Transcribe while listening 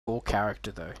All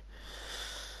character though.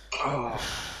 Oh,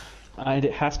 And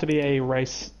it has to be a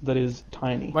race that is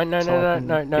tiny. Wait, no, so I no, can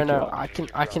no, no, no, pick you no. up. I can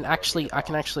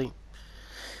actually.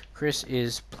 Chris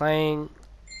is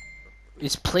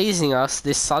pleasing us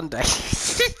this Sunday.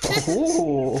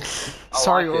 Ooh,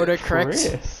 Sorry, I like it.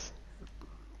 autocorrect.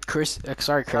 Chris.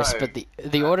 Sorry, Chris, No. but the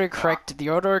autocorrect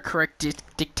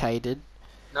dictated.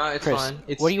 No, it's Chris, fine.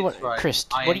 It's, what do you it's want, right. Chris?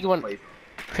 I What do you want, am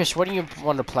Chris? What do you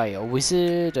want to play? A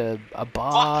wizard, a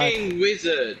bard, fucking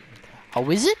wizard. a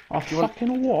wizard? A Do you want?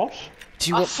 fucking what? Do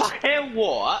you A want? fucking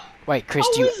what? Wait, Chris,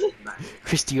 A do you? wizard, man.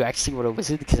 Chris, do you actually want a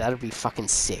wizard? Because that'd be fucking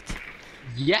sick.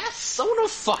 Yes, I want a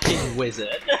fucking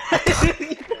wizard.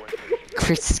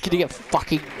 Chris is gonna get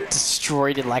fucking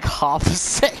destroyed in like half a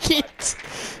second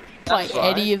by That's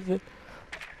alright. any of the.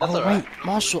 That's Oh alright. wait,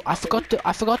 Marshall, I forgot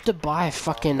to buy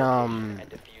fucking I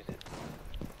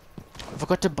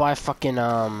forgot to buy fucking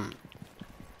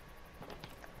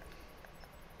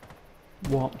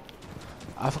What?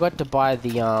 I forgot to buy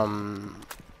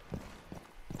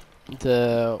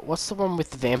the what's the one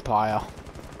with the vampire?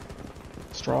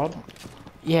 Strahd?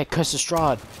 Yeah, Curse of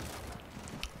Strahd.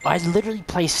 I literally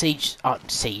play Siege.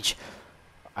 Siege.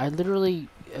 I literally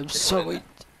am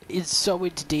it's so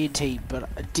into D&T, but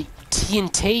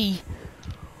TNT.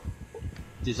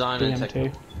 Design and DMT.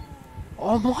 technology.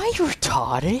 Oh, am I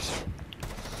retarded?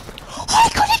 I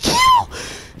got a kill!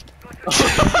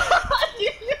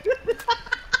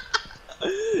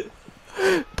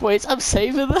 Boys, I'm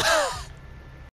saving that.